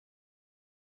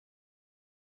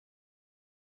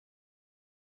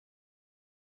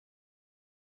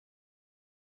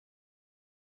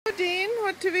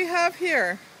what do we have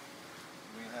here?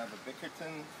 We have a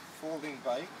Bickerton folding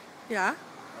bike. Yeah. And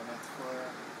it's for,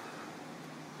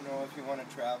 you know, if you want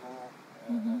to travel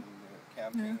and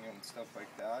camping and stuff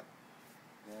like that,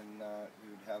 then you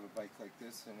would have a bike like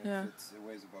this, and it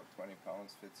weighs about 20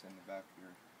 pounds, fits in the back of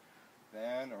your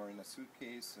van or in a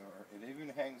suitcase, or it even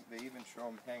hangs. They even show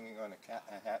them hanging on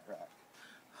a hat rack.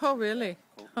 Oh, really?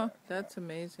 Rack, that's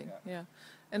amazing. Yeah.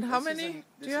 And how many?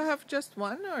 Do you have just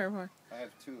one or what? I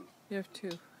have two. You have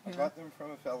two. I got them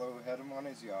from a fellow who had them on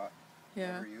his yacht.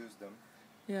 Yeah. Never used them.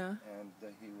 Yeah. And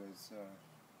he was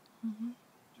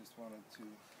just wanted to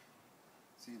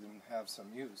see them have some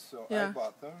use. So I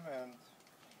bought them, and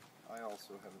I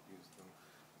also haven't used them.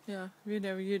 Yeah,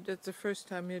 that's the first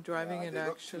time you're driving it, they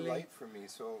actually. Look too light for me,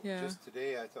 so just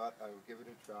today I thought I would give it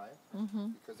a try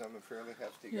because I'm a fairly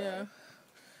hefty guy. Yeah.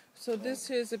 So this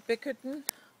is a Bickerton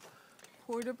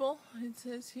Portable, it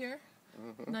says here.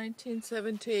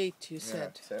 1978, you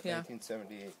said. Yeah,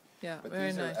 1978. Yeah, but very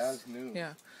these nice. are as new.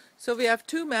 Yeah. So we have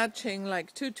two matching,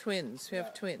 like two twins. We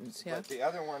have twins, But the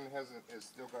other one has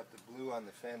still got the blue on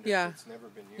the fender. Yeah. It's never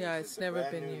been used. Yeah, it's never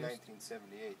been used.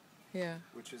 1978. Yeah.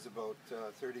 Which is about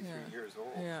 33 years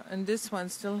old. Yeah, and this one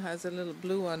still has a little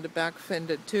blue on the back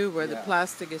fender too, where the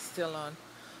plastic is still on.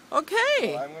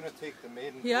 Okay. So I'm going to take the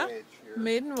maiden voyage here.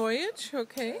 Maiden voyage,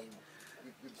 okay. And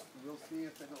we'll see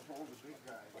if it'll hold the big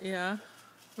guy. Yeah,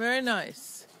 very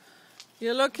nice.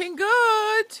 You're looking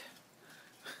good.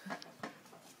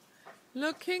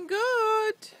 Looking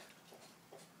good.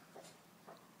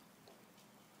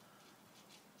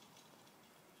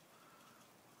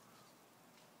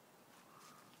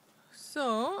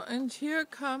 So, and here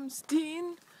comes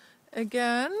Dean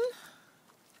again.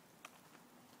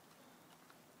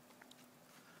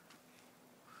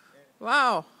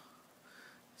 Wow,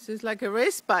 this is like a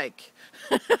race bike.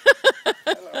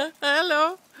 Hello.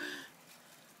 Hello.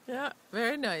 Yeah,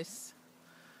 very nice.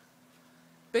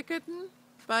 Bickerton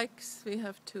bikes, we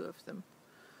have two of them.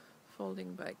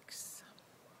 Folding bikes.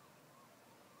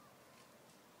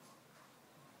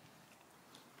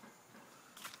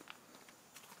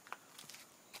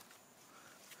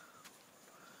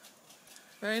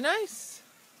 Very nice.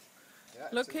 Yeah,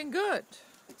 looking good.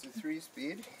 It's a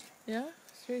 3-speed. Yeah,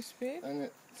 3-speed. And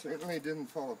it certainly didn't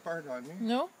fall apart on me.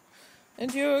 No?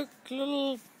 And you're a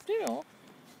little, you know,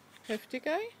 hefty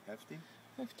guy? Hefty?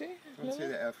 Hefty? Don't say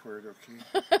the F word, okay?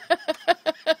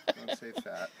 Don't say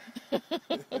fat.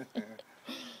 Okay.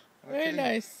 Very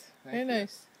nice. Very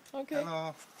nice. Okay.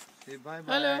 Hello. Say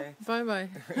bye-bye. Hello. Bye-bye.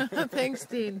 Thanks,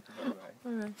 Dean. Bye-bye.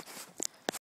 Bye-bye.